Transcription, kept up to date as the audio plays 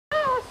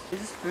Is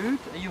this food?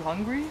 Are you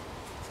hungry?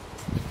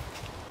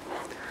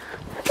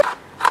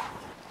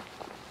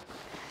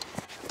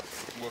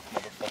 Work,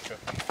 motherfucker.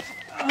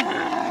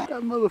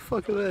 That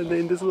motherfucker there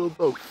named this little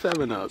dog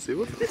Feminazi.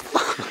 What the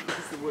fuck?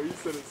 What you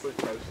said, it's so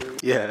casual.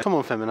 Yeah. Come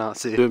on,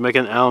 Feminazi. Dude, make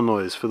an owl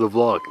noise for the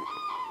vlog.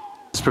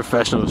 It's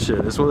professional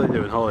shit. That's what they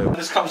do in Hollywood.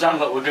 This comes down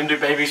like we're gonna do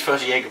baby's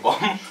first Jaeger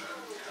bomb.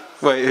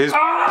 Wait, who's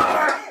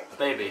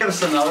Baby. Give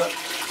us another.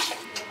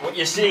 What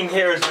you're seeing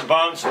here is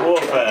advanced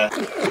warfare.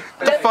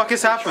 What the fuck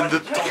has happened? The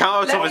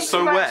countertop is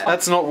so wet.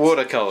 That's not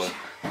watercolor.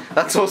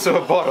 That's also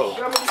a bottle.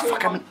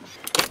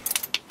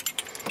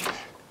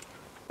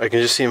 I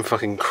can just see him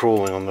fucking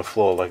crawling on the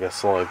floor like a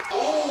slug.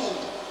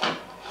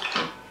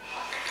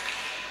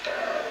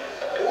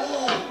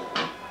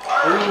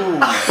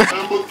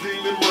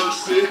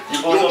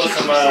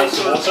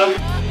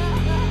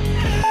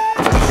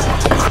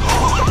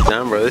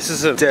 Damn, bro, this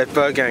is a dead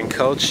bird gang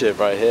cult shit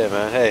right here,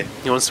 man. Hey,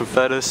 you want some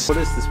feathers? What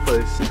is this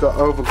place? It's got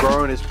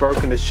overgrown, it's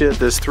broken to shit.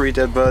 There's 3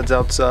 dead birds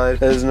outside.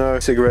 There's no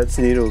cigarettes,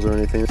 needles, or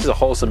anything. This is a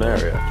wholesome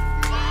area.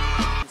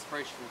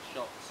 Inspirational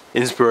shots.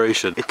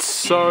 Inspiration. It's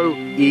so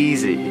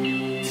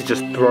easy to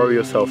just throw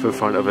yourself in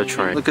front of a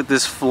train. Look at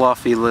this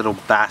fluffy little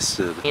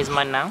bastard. Here's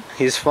mine now.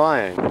 He's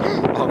flying.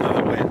 Oh no,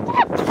 that went.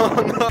 Oh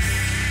no.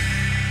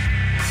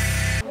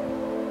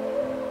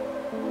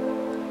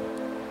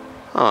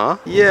 Aw,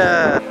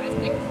 yeah.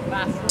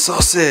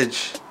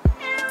 Sausage.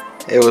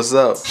 Hey, what's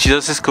up? She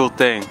does this cool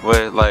thing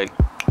where, like,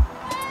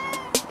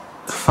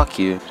 fuck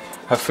you.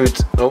 Her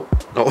food's. Oh,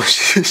 oh,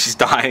 she's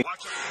dying.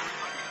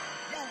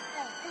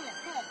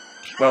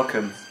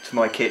 Welcome to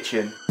my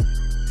kitchen.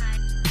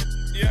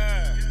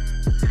 Yeah.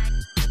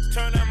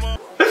 Turn them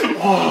up.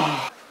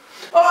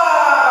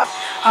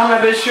 I'm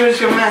a bit sure it's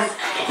your man.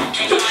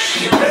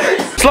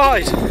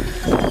 Slide!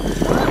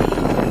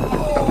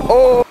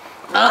 Oh!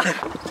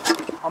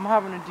 I'm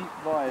having a deep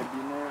vibe,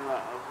 you know,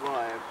 like a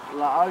vibe.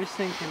 Like I was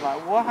thinking,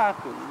 like, what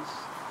happens,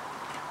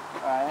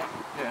 right?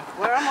 Yeah.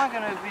 Where am I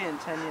gonna be in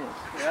 10 years?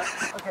 Yeah.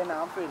 Okay,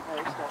 now I'm feeling.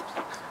 Hey, stop.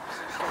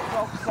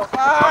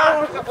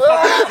 Ah!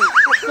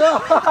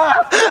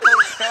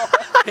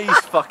 He's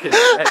fucking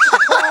dead.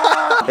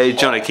 Hey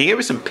Johnny, can you get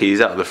me some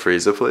peas out of the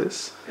freezer,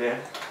 please? Yeah.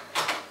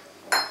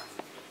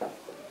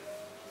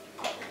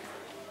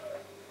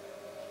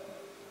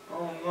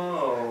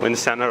 When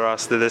Santa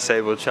asks the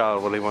disabled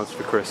child what he wants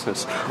for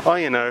Christmas. Oh,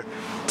 you know,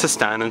 to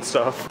stand and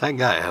stuff. That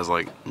guy has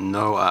like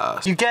no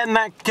ass. You getting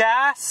that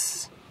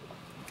gas?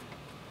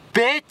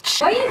 Bitch!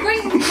 Why are you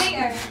bringing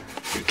potato?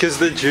 Because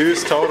the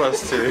Jews told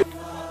us to.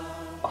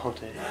 Oh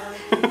dear.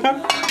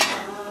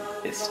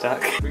 It's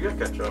stuck. We got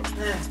ketchup.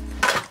 Yeah.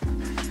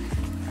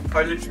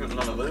 I literally got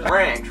none of this.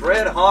 Ranch,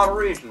 Red Hot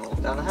Original,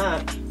 down the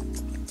hatch.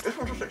 This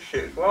one just like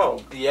shit as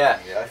well. Yeah,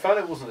 I found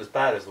it wasn't as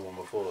bad as the one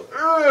before.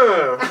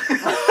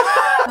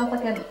 Sounds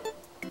like a...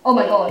 Oh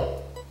my god.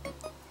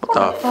 What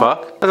the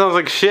fuck? That sounds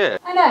like shit.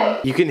 I know.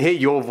 You can hear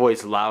your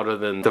voice louder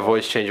than the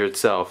voice changer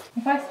itself.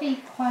 If I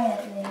speak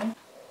quietly...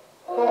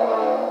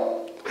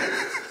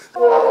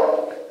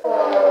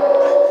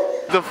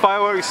 The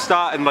fireworks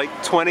start and like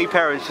 20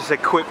 parents just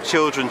equip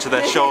children to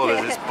their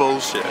shoulders. It's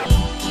bullshit.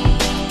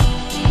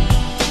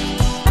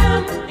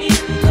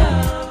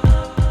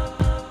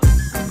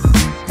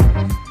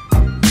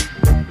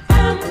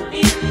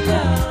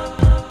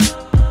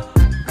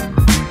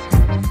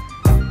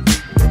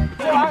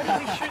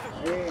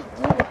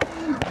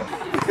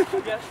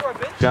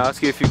 Can I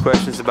ask you a few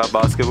questions about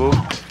basketball?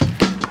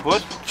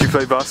 What? Do you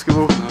play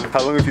basketball? No.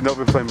 How long have you not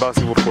been playing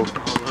basketball for?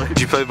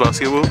 Do you play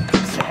basketball?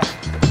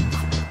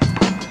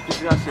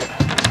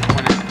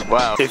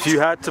 Wow. If you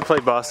had to play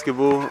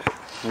basketball,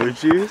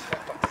 would you?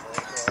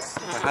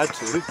 I had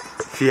to.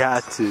 If you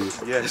had to.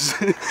 Yes.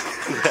 You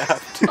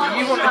have to.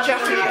 You want a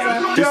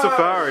jacket? Do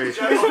safari.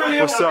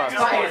 What's up?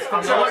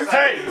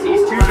 Hey!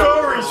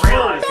 Safari's free!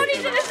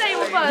 He's a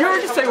disabled person. You're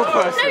a disabled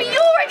person. No, you're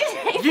a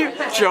disabled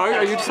person. Joe,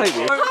 are you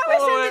disabled?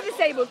 How is a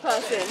disabled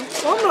person?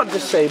 I'm not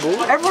disabled.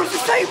 Everyone's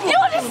disabled.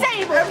 You're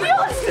disabled.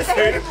 You're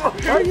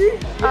disabled. Are you?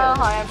 Oh,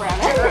 hi, I'm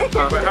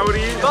Brianna. How old are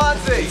you?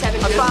 Barnsley.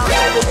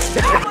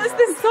 What's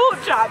this thought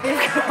trap you've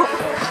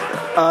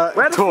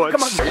got? Torch.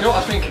 You know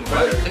what I'm thinking,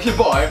 bro? If you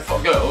buy and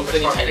fuck girls,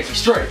 then you're technically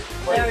straight.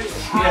 Yeah.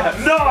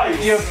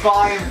 Nice! You're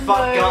buying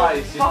fuck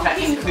guys, you're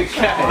technically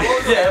gay.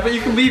 Yeah, but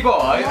you can be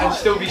bi and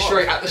still be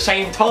straight at the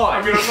same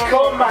time. I mean, I'm not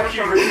going back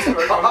in reason,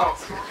 I'm not.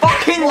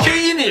 Fucking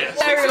genius!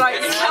 So,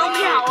 like, tell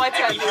me how I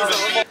turn this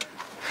on.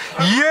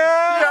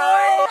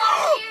 Yeah!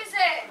 Use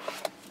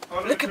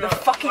it! Look at the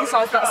fucking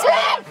size of that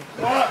slab.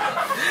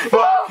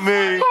 Fuck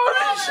me!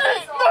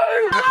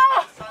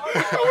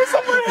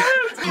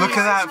 Look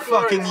at that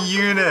fucking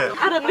unit!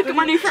 Adam, look at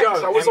my new friend.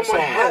 That was on my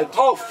head.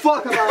 Oh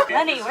fuck!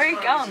 Lenny, where are you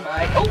going?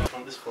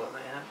 On this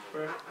Fortnite app,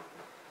 bro.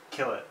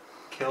 Kill it.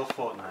 Kill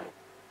Fortnite.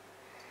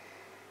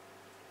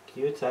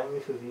 Can you attack me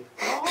for these?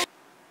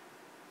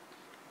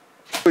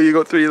 Oh, you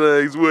got 3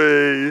 legs,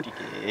 way.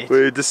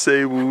 Way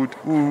disabled.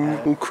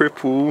 Ooh,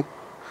 cripple.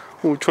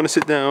 Oh, trying to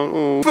sit down.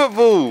 Oh,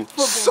 football.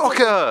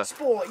 Soccer.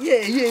 Sport,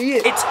 yeah.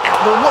 It's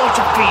at the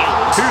water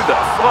field. Who the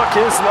fuck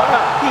is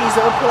that? He's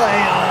a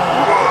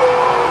player.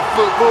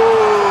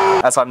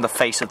 football. As I'm the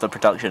face of the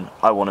production,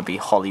 I want to be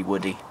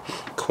Hollywoody.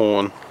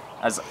 Corn.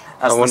 As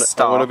I the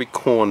star. want to be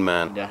corn,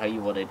 man. Yeah, how you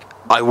wanted.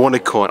 I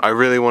wanted corn. I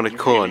really wanted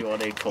corn. Really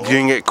wanted corn. You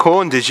didn't get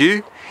corn, did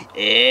you?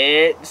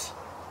 It's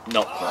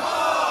not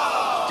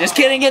corn. Just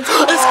kidding, it's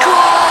corn!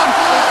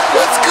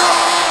 Let's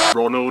go!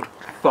 Ronald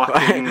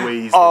fucking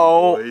Weasley.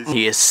 Oh, boys.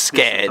 he is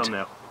scared.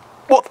 Thumbnail.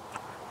 What?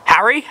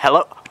 Harry?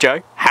 Hello?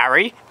 Joe?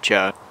 Harry?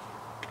 Joe.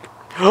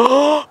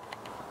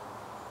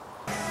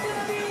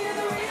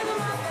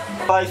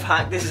 Life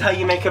hack, this is how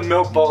you make a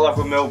milk bottle out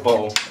of a milk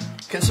bottle.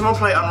 Can someone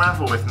play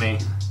Unravel with me?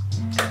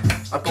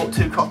 I bought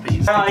 2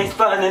 copies. Eyes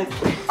burning.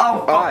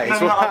 Oh, Eyes? fuck,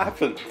 no, What no.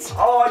 happened?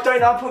 Oh, I don't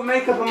know, I put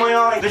makeup on my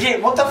eyes.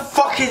 Legit, what the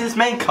fuck is this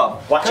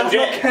makeup? Watch That's it.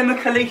 not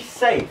chemically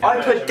safe.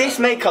 I put this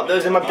makeup that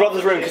was in my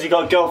brother's room because he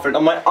got a girlfriend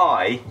on my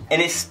eye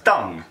and it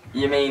stung.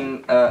 You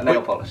mean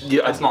nail polish?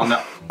 Yeah, it's not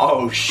that.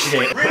 Oh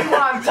shit.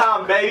 Rewind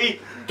time, baby.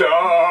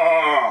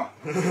 Duh.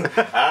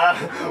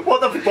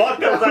 What the fuck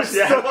was that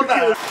shit? What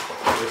the?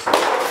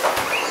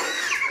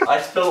 I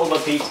spilled all the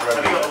pizza. Have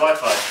you got the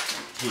Wi-Fi?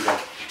 Here you go.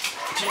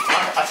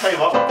 I tell you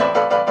what.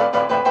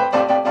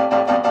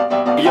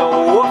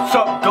 Yo, what's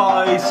up,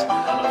 guys?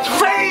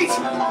 Freeze!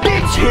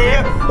 Bitch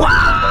here!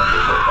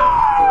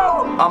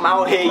 Wow! I'm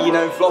out here, you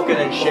know, vlogging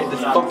and shit. This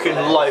fucking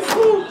life.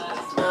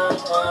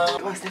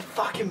 Guys, they're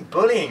fucking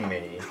bullying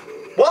me.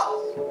 What?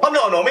 I'm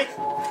not a normie.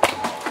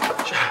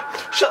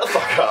 Shut the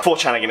fuck up.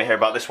 4chan are gonna hear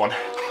about this one.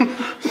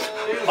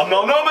 I'm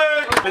not a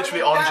normie!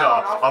 Literally on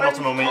jar. I'm not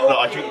a normie. Look,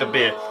 I drink the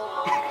beer.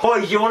 Boy,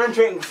 you wanna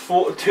drink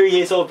 2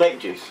 years old vape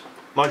juice?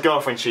 My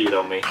girlfriend cheated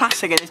on me.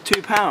 Plastic and it's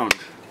 £2.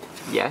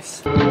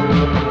 Yes.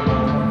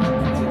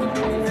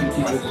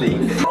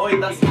 Oh,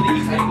 that's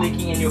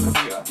leaking in your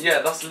computer.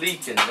 Yeah, that's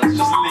leaking. That's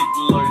just leaked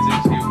loads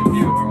into your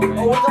computer. Right?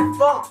 Oh, what the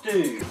fuck,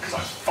 dude? Because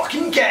I'm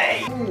fucking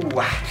gay. Ooh.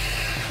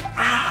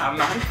 Ah,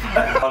 man.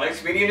 Our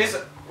next video is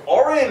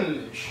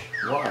orange.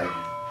 Why?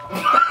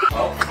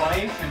 Well,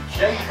 Fine and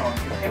Jaycon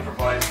can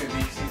improvise with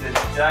these seasons.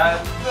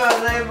 Dad,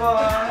 birthday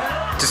boy.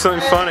 Do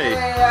something funny.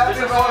 This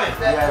is funny.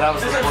 Yeah, that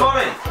was This is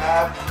funny.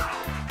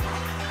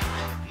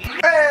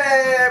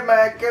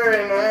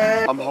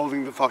 I'm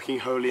holding the fucking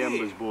holy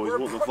embers, boys.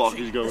 What the fuck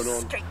is going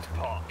on? Skate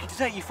park.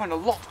 Today you find a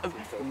lot of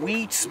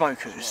weed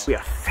smokers. We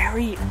are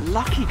very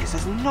lucky because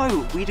there's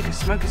no weed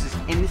smokers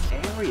in this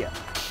area.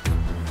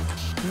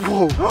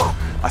 Whoa!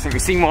 I think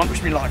we've seen one.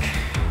 Wish me luck.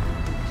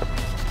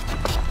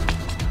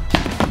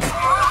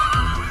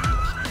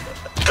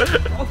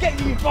 I'll get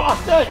you,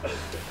 bastard!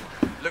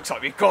 Looks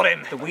like we've got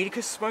him. The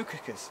Weedicus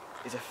smokicus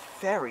is a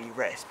very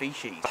rare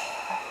species.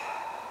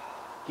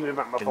 Give me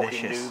back my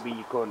Delicious. fucking doobie,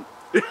 you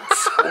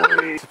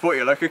cunt. Support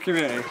your local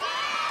community.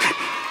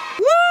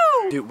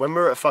 Woo! Dude, when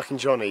we were at fucking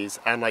Johnny's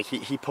and like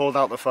he pulled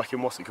out the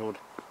fucking, what's it called?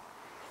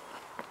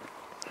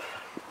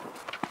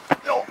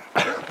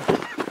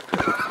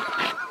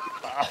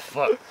 Ah,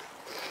 fuck.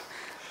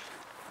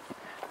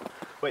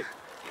 Wait.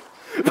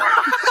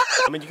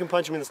 I mean, you can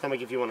punch him in the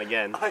stomach if you want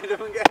again. I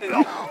don't get it.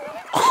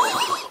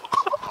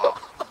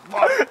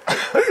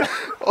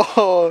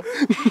 Oh.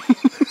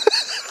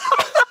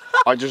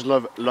 I just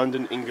love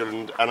London,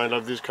 England, and I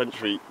love this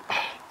country.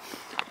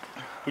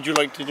 Would you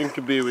like to drink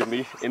a beer with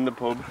me in the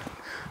pub?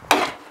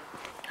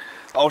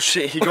 Oh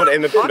shit, he got it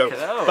in the pub.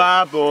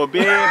 Ba-bo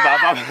beer,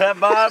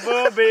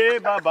 ba-ba beer,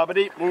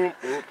 ba-ba-ba-dee, boop,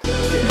 boop.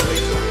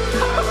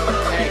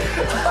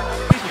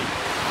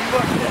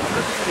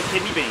 The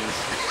kidney beans.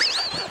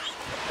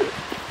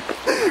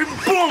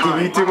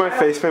 Can you do my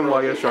face paint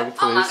while you're drunk,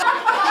 please?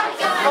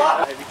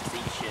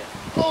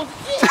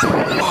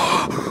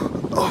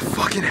 Oh,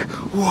 fucking.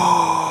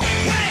 Whoa.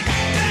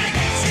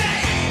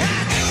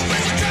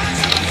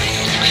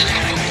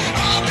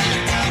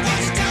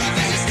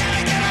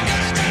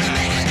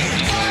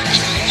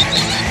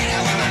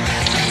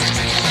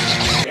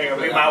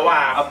 My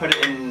wife. I'll put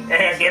it in.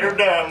 Yeah, get her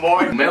done,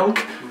 boy. Milk?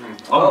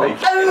 Oh.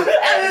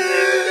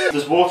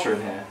 There's water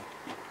in here.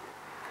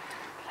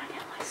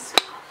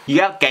 You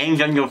have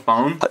games on your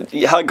phone?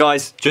 Hi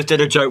guys, just did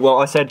a joke. Well,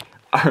 I said,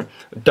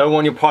 don't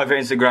want your private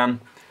Instagram.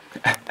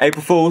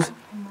 April Fools.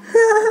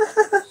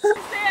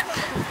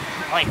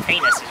 My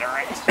penis is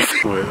erect.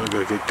 Wait,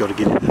 I gotta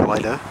get it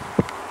lighter.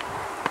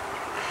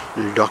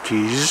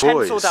 Duckies.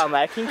 Pencil down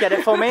there, can you get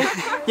it for me?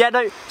 Yeah,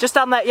 no, just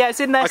down there. Yeah, it's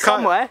in there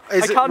somewhere.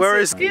 Is it, where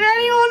is? Did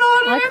anyone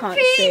order a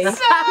pizza?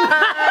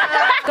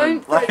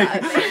 Don't do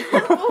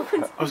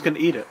that. I was gonna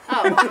eat it.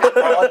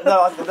 Oh.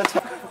 No, that's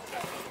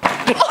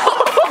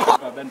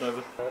Bend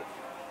over.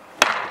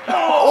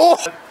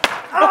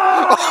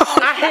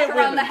 I hit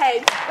around the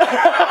head.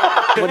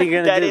 What are you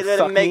gonna Daddy, do? let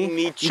Fuck him make me?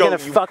 me You choke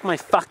gonna you. fuck my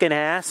fucking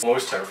ass? I'm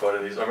always terrified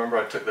of these. I remember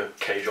I took the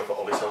cage off at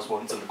Ollie's house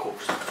once and the cork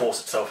just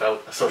forced itself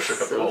out. I so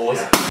shook up the walls.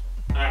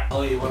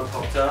 Ollie, you want to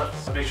pop tart?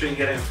 Make sure you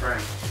get it in frame.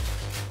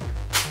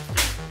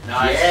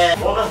 Nice. Yeah.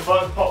 What the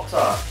fuck pop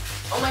tart?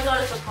 Oh my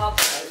god, it's a pop.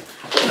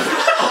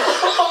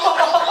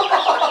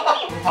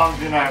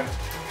 Pumpkin out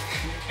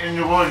in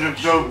the words of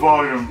Joe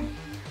Biden.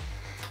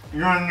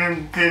 You're in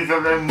them kids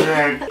of them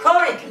legs.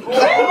 Comic!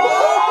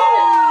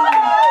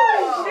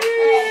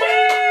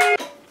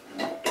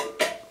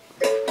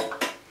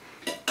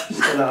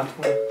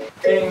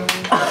 Ding.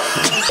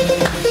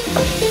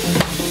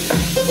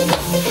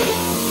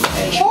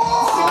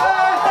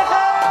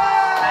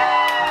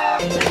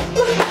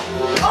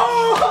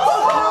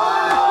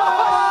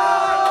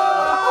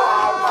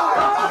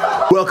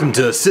 Welcome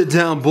to Sit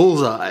Down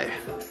Bullseye.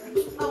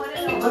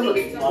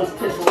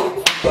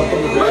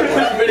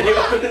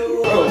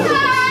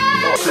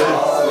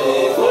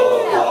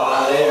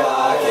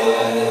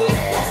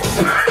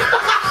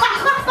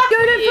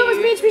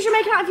 We should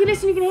make it out if you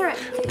listen, you can hear it.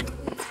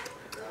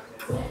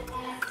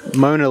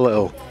 Moan a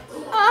little.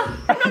 I'm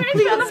not going to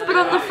do that. Spit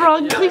on the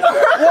frog.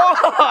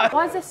 What?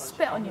 Why is there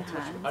spit on your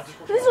hand?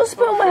 There's no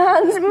spit on my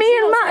hands. Me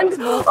and Matt and...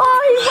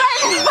 Oh, he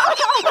went!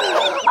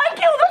 I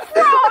killed the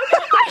frog!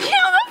 I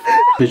killed the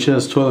frog! Bitch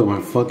ass toilet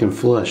went fucking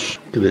flush.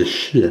 Look at this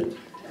shit.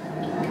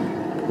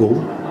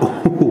 Oh,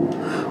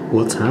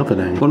 what's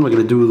happening? What am I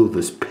gonna do with all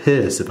this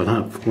piss if I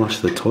don't flush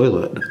the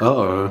toilet?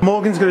 Uh-oh.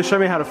 Morgan's gonna show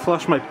me how to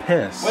flush my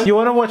piss. You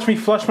wanna watch me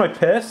flush my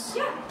piss?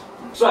 Yeah.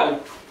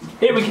 So,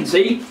 here we can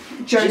see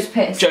Joe's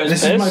piss.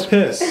 This is my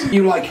piss.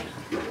 You're like,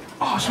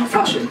 oh, it's not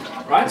flushing,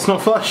 right? It's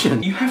not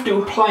flushing. You have to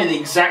apply the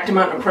exact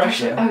amount of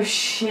pressure. Oh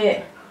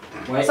shit.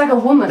 Wait. It's like a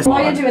woman.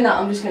 While you're doing that,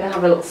 I'm just gonna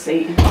have a little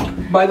seat.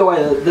 By the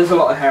way, there's a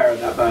lot of hair in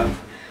that bath.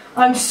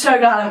 I'm so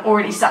glad I'm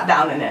already sat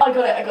down in it. I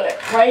got it.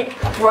 Right.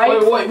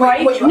 Wait,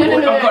 right. Wait, no,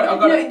 I've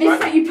got it. No, this is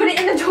like you put it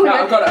in the toilet. No,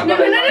 I've got it. No.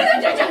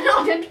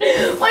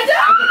 My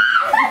dad.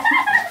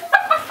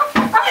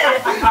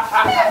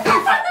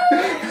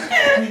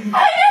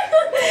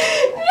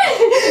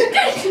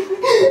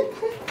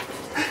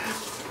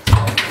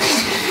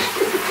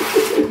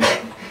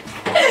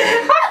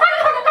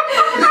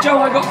 Joe,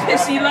 I got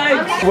pissy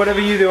legs. Whatever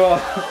you do,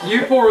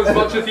 You pour as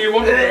much as you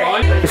want,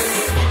 right?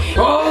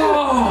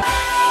 Oh!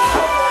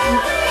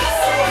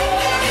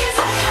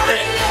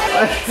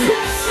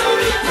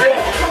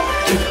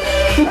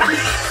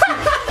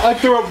 I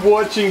grew up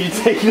watching you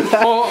take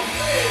that. Oh!